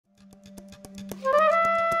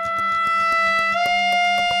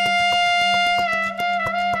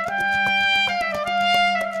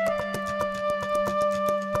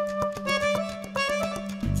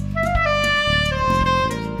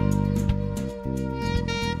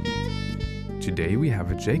Today we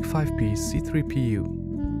have a Jake 5P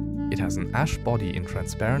C-3PU. It has an ash body in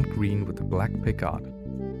transparent green with a black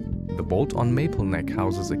pickguard. The bolt-on maple neck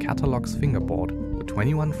houses a Catalog's fingerboard with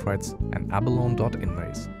 21 threads and abalone dot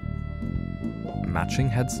inlays.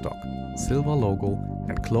 Matching headstock, silver logo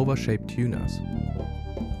and clover-shaped tuners.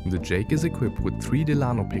 The Jake is equipped with 3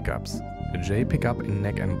 Delano pickups, a J pickup in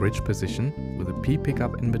neck and bridge position with a P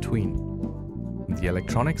pickup in between. The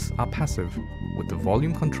electronics are passive, with the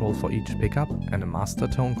volume control for each pickup and a master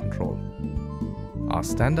tone control. Our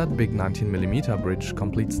standard big 19mm bridge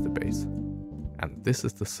completes the bass. And this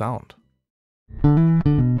is the sound.